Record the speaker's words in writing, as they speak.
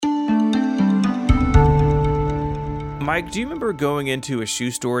Mike, do you remember going into a shoe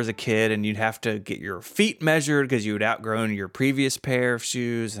store as a kid and you'd have to get your feet measured because you had outgrown your previous pair of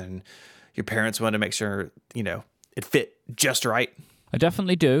shoes and your parents wanted to make sure, it fit just right? I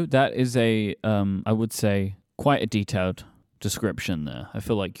definitely do. That is I would say, quite a detailed description there. I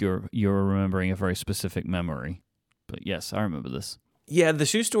feel like you're remembering a very specific memory. But yes, I remember this. Yeah, the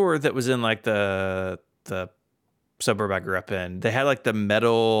shoe store that was in like the suburb I grew up in, they had like the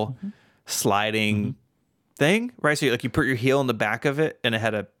metal sliding thing, right? So you put your heel in the back of it and it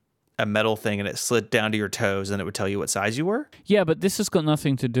had a metal thing and it slid down to your toes and it would tell you what size you were. Yeah, but this has got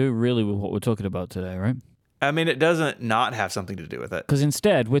nothing to do really with what we're talking about today, right? I mean, it doesn't not have something to do with it. Because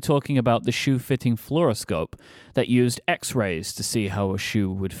instead, we're talking about the shoe-fitting fluoroscope that used X-rays to see how a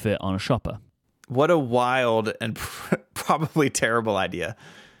shoe would fit on a shopper. What a wild and probably terrible idea.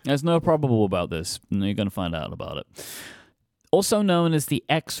 There's no probable about this, and you're going to find out about it. Also known as the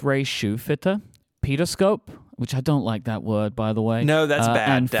X-ray shoe fitter, pedoscope, which I don't like that word, by the way. No, that's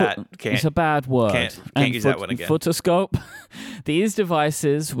bad. It's a bad word. Can't use that one again. Footoscope. These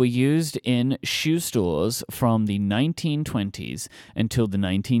devices were used in shoe stores from the 1920s until the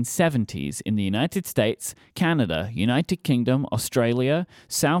 1970s in the United States, Canada, United Kingdom, Australia,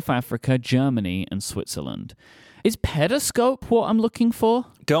 South Africa, Germany, and Switzerland. Is pedoscope what I'm looking for?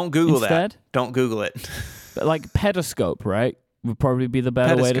 Don't Google instead? that. Don't Google it. Like pedoscope, right? Would probably be the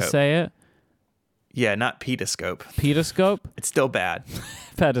better way to say it. Yeah, not pedoscope. Pedoscope? It's still bad.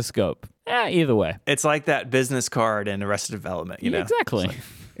 Pedoscope. Either way. It's like that business card in Arrested Development, you know? Exactly.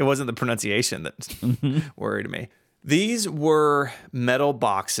 It wasn't the pronunciation that worried me. These were metal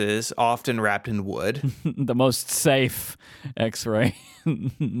boxes, often wrapped in wood. The most safe X-ray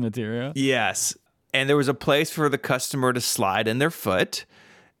material. Yes. And there was a place for the customer to slide in their foot.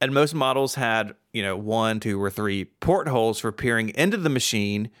 And most models had, 1, 2, or 3 portholes for peering into the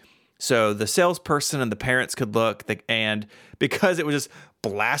machine. So the salesperson and the parents could look, and because it was just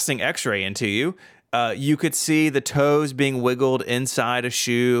blasting X-ray into you, you could see the toes being wiggled inside a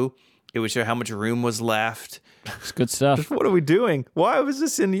shoe. It would show how much room was left. It's good stuff. What are we doing? Why was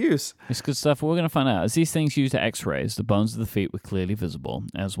this in use? It's good stuff. We're going to find out. As these things used X-rays, the bones of the feet were clearly visible,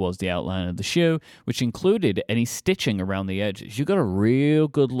 as was the outline of the shoe, which included any stitching around the edges. You got a real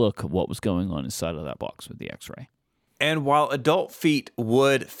good look at what was going on inside of that box with the X-ray. And while adult feet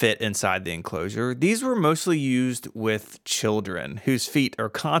would fit inside the enclosure, these were mostly used with children whose feet are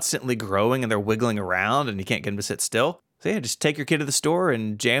constantly growing and they're wiggling around and you can't get them to sit still. So yeah, just take your kid to the store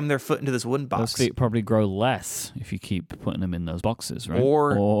and jam their foot into this wooden box. Those feet probably grow less if you keep putting them in those boxes, right?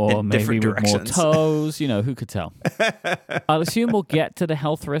 Or in maybe different with directions. more toes, who could tell? I'll assume we'll get to the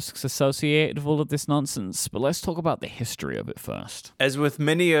health risks associated with all of this nonsense, but let's talk about the history of it first. As with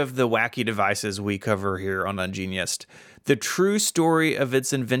many of the wacky devices we cover here on Ungeniused, the true story of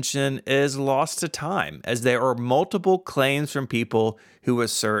its invention is lost to time, as there are multiple claims from people who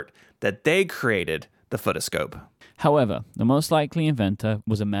assert that they created the footoscope. However, the most likely inventor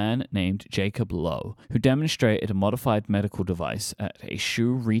was a man named Jacob Lowe, who demonstrated a modified medical device at a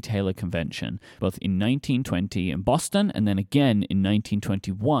shoe retailer convention, both in 1920 in Boston and then again in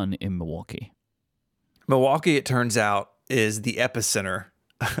 1921 in Milwaukee. Milwaukee, it turns out, is the epicenter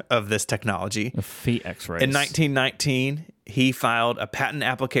of this technology. The feet X-rays. In 1919, he filed a patent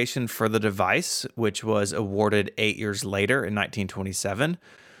application for the device, which was awarded 8 years later in 1927.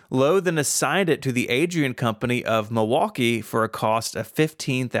 Lowe then assigned it to the Adrian Company of Milwaukee for a cost of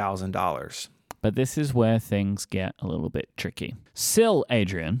 $15,000. But this is where things get a little bit tricky. Syl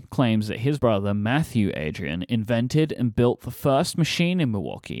Adrian claims that his brother Matthew Adrian invented and built the first machine in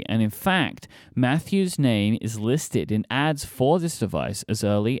Milwaukee, and in fact, Matthew's name is listed in ads for this device as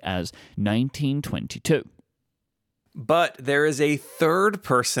early as 1922. But there is a third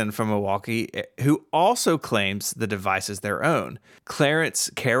person from Milwaukee who also claims the device is their own.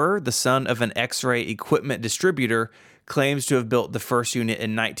 Clarence Carrer, the son of an X-ray equipment distributor, claims to have built the first unit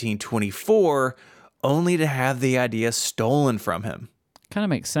in 1924, only to have the idea stolen from him. Kind of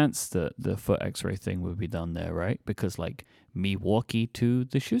makes sense that the foot X-ray thing would be done there, right? Because Milwaukee to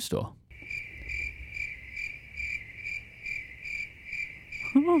the shoe store.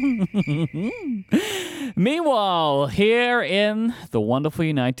 Meanwhile, here in the wonderful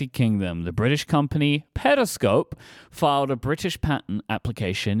United Kingdom, the British company Pedoscope filed a British patent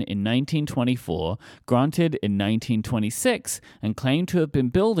application in 1924, granted in 1926, and claimed to have been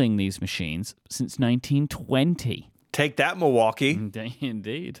building these machines since 1920. Take that, Milwaukee.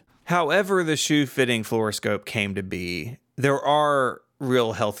 Indeed. However the shoe-fitting fluoroscope came to be, there are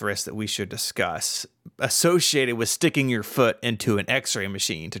real health risks that we should discuss associated with sticking your foot into an X-ray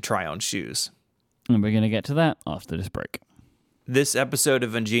machine to try on shoes. And we're going to get to that after this break. This episode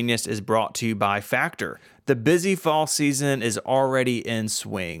of Ungeniused is brought to you by Factor, The busy fall season is already in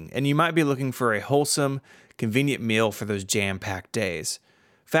swing, and you might be looking for a wholesome, convenient meal for those jam-packed days.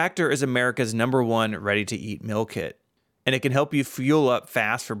 Factor is America's #1 ready-to-eat meal kit, and it can help you fuel up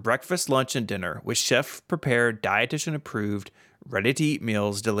fast for breakfast, lunch, and dinner with chef-prepared, dietitian-approved, ready-to-eat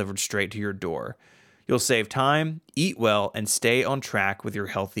meals delivered straight to your door. You'll save time, eat well, and stay on track with your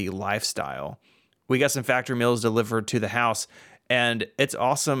healthy lifestyle. We got some Factor meals delivered to the house, and it's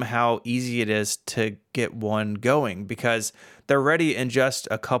awesome how easy it is to get one going because they're ready in just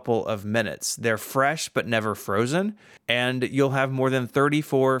a couple of minutes. They're fresh but never frozen, and you'll have more than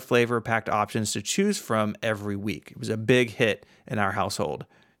 34 flavor-packed options to choose from every week. It was a big hit in our household.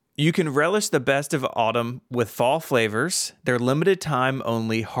 You can relish the best of autumn with fall flavors. They're limited time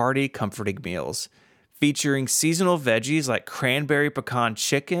only, hearty, comforting meals featuring seasonal veggies like cranberry pecan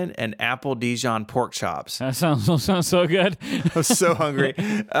chicken and apple Dijon pork chops. That sounds so good. I'm so hungry.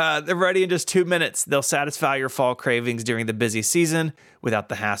 They're ready in just 2 minutes. They'll satisfy your fall cravings during the busy season without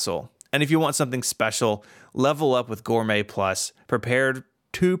the hassle. And if you want something special, level up with Gourmet Plus, prepared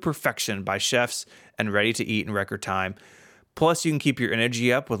to perfection by chefs and ready to eat in record time. Plus, you can keep your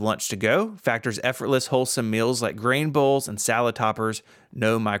energy up with lunch to go. Factor's effortless, wholesome meals like grain bowls and salad toppers,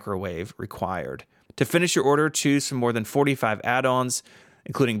 no microwave required. To finish your order, choose from more than 45 add-ons,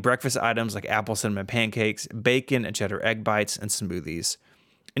 including breakfast items like apple cinnamon pancakes, bacon and cheddar egg bites, and smoothies.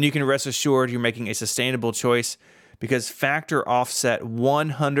 And you can rest assured you're making a sustainable choice because Factor offset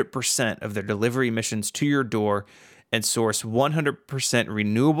 100% of their delivery emissions to your door and source 100%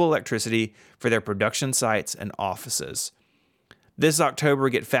 renewable electricity for their production sites and offices. This October,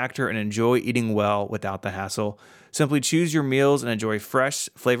 get Factor and enjoy eating well without the hassle. Simply choose your meals and enjoy fresh,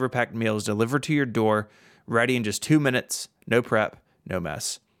 flavor-packed meals delivered to your door, ready in just 2 minutes, no prep, no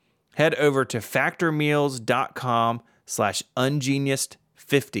mess. Head over to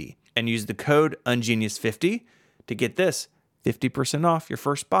factormeals.com/ungeniused50 and use the code ungenius50 to get this 50% off your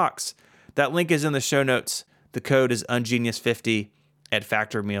first box. That link is in the show notes. The code is ungenius50 at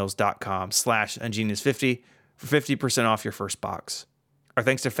factormeals.com/ungenius50 for 50% off your first box. Our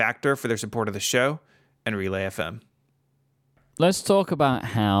thanks to Factor for their support of the show and Relay FM. Let's talk about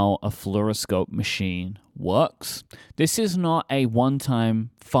how a fluoroscope machine works. This is not a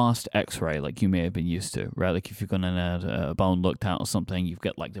one-time fast x-ray like you may have been used to, right? Like if you're going to have a bone looked at or something, you've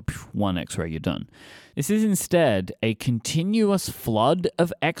got like the one x-ray, you're done. This is instead a continuous flood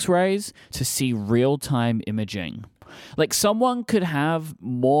of x-rays to see real-time imaging. Like someone could have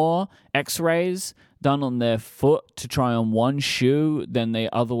more x-rays done on their foot to try on one shoe than they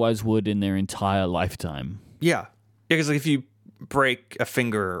otherwise would in their entire lifetime. Yeah. Because like if you break a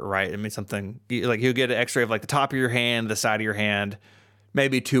finger, right? I mean, something like you'll get an x-ray of like the top of your hand, the side of your hand,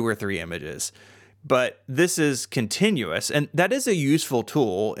 maybe 2 or 3 images. But this is continuous, and that is a useful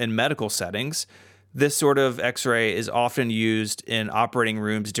tool in medical settings. This sort of x-ray is often used in operating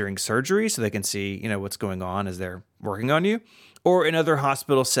rooms during surgery so they can see, what's going on as they're working on you, or in other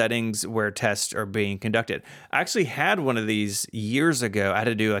hospital settings where tests are being conducted. I actually had one of these years ago. I had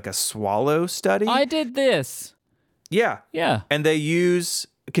to do like a swallow study. I did this. Yeah. Yeah. And they use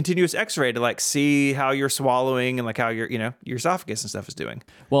continuous x-ray to like see how you're swallowing and like how your esophagus and stuff is doing.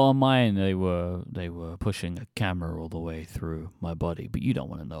 Well, on mine, they were pushing a camera all the way through my body, but you don't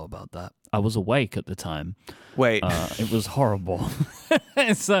want to know about that. I was awake at the time. Wait. It was horrible.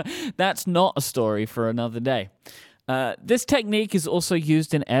 So that's not a story for another day. This technique is also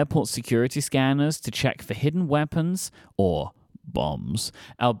used in airport security scanners to check for hidden weapons or bombs,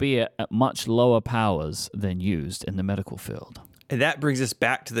 albeit at much lower powers than used in the medical field. And that brings us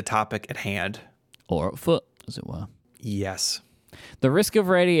back to the topic at hand. Or at foot, as it were. Yes. The risk of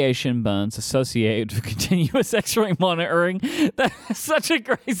radiation burns associated with continuous X-ray monitoring. That's such a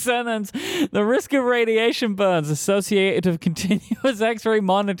great sentence. The risk of radiation burns associated with continuous X-ray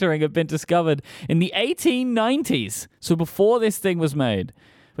monitoring have been discovered in the 1890s, so before this thing was made.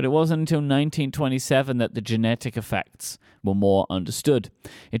 But it wasn't until 1927 that the genetic effects were more understood.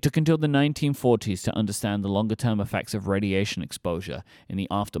 It took until the 1940s to understand the longer-term effects of radiation exposure in the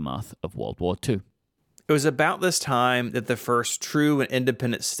aftermath of World War II. It was about this time that the first true and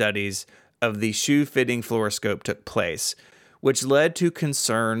independent studies of the shoe-fitting fluoroscope took place, which led to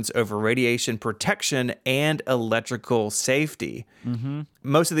concerns over radiation protection and electrical safety. Mm-hmm.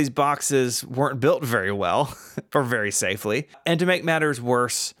 Most of these boxes weren't built very well or very safely. And to make matters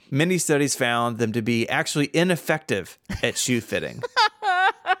worse, many studies found them to be actually ineffective at shoe fitting.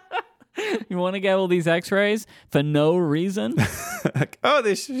 You want to get all these x-rays for no reason? Like, oh,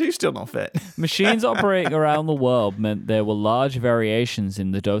 this shoe still don't fit. Machines operating around the world meant there were large variations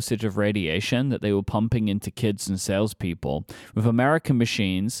in the dosage of radiation that they were pumping into kids and salespeople, with American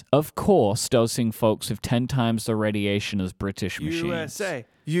machines, of course, dosing folks with 10 times the radiation as British machines.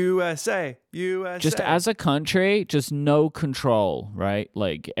 USA. Just as a country, just no control, right?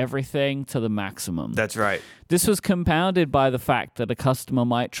 Like everything to the maximum. That's right. This was compounded by the fact that a customer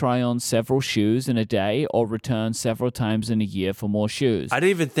might try on several shoes in a day or return several times in a year for more shoes. I didn't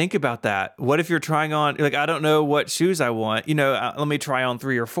even think about that. What if you're trying on, like, I don't know what shoes I want. Let me try on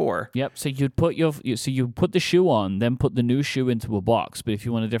 3 or 4. Yep. So you put the shoe on, then put the new shoe into a box. But if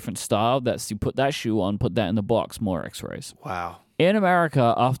you want a different style, you put that shoe on, put that in the box, more x-rays. Wow. In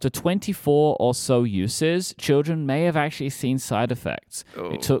America, after 24 or so uses, children may have actually seen side effects. Oh.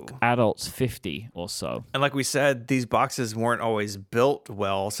 It took adults 50 or so. And like we said, these boxes weren't always built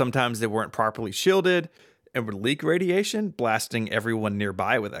well. Sometimes they weren't properly shielded and would leak radiation, blasting everyone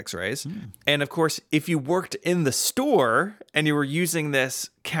nearby with x-rays. And of course, if you worked in the store and you were using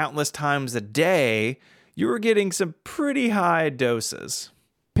this countless times a day, you were getting some pretty high doses.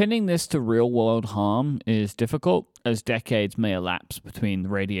 Pinning this to real-world harm is difficult, as decades may elapse between the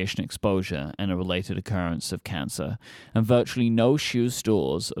radiation exposure and a related occurrence of cancer, and virtually no shoe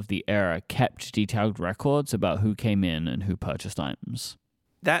stores of the era kept detailed records about who came in and who purchased items.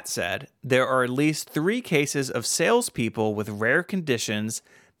 That said, there are at least 3 cases of salespeople with rare conditions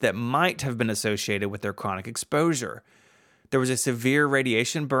that might have been associated with their chronic exposure. There was a severe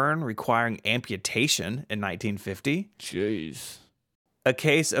radiation burn requiring amputation in 1950. Jeez. A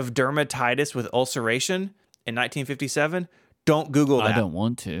case of dermatitis with ulceration in 1957. Don't Google that. I don't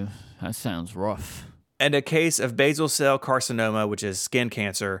want to. That sounds rough. And a case of basal cell carcinoma, which is skin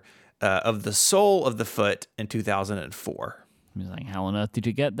cancer, of the sole of the foot in 2004. He's like, how on earth did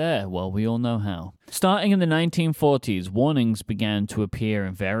you get there? Well, we all know how. Starting in the 1940s, warnings began to appear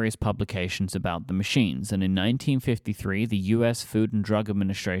in various publications about the machines, and in 1953, the U.S. Food and Drug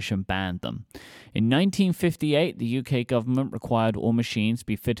Administration banned them. In 1958, the UK government required all machines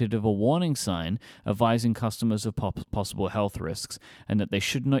be fitted with a warning sign advising customers of possible health risks, and that they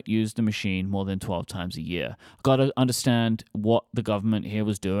should not use the machine more than 12 times a year. Got to understand what the government here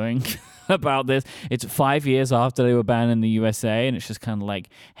was doing about this. It's 5 years after they were banned in the USA, and it's just kind of like,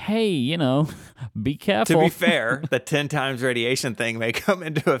 hey, be careful. To be fair, the 10 times radiation thing may come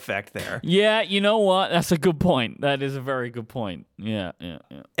into effect there. Yeah, you know what? That's a good point. That is a very good point. Yeah.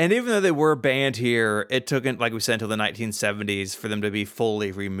 And even though they were banned here, it took, like we said, until the 1970s for them to be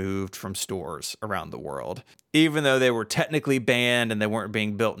fully removed from stores around the world. Even though they were technically banned and they weren't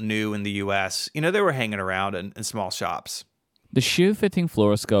being built new in the US, they were hanging around in small shops. The shoe-fitting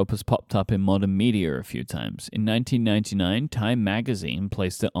fluoroscope has popped up in modern media a few times. In 1999, Time magazine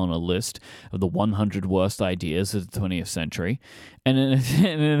placed it on a list of the 100 worst ideas of the 20th century. And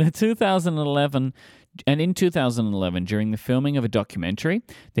in 2011, during the filming of a documentary,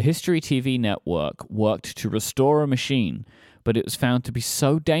 the History TV network worked to restore a machine, but it was found to be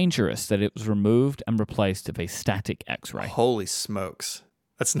so dangerous that it was removed and replaced with a static X-ray. Holy smokes.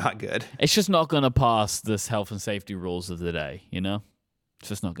 That's not good. It's just not going to pass this health and safety rules of the day, It's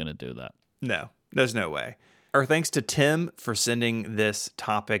just not going to do that. No, there's no way. Our thanks to Tim for sending this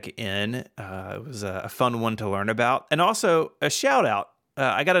topic in. It was a fun one to learn about. And also a shout out.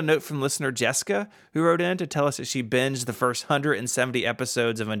 I got a note from listener Jessica who wrote in to tell us that she binged the first 170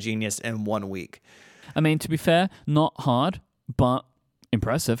 episodes of Ungenius in 1 week. I mean, to be fair, not hard, but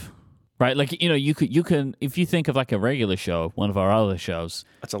impressive. Right, like, you can, if you think of like a regular show, one of our other shows.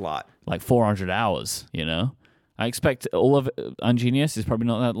 That's a lot. Like 400 hours, I expect all of Ungenius is probably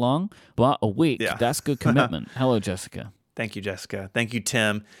not that long, but a week, That's good commitment. Hello, Jessica. Thank you, Jessica. Thank you,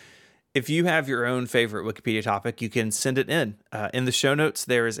 Tim. If you have your own favorite Wikipedia topic, you can send it in. In the show notes,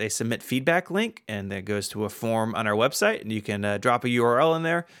 there is a submit feedback link, and that goes to a form on our website, and you can drop a URL in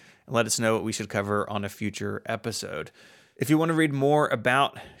there and let us know what we should cover on a future episode. If you want to read more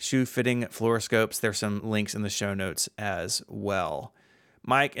about shoe-fitting fluoroscopes, there's some links in the show notes as well.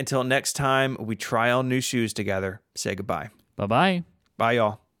 Mike, until next time we try on new shoes together, say goodbye. Bye-bye. Bye,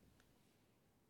 y'all.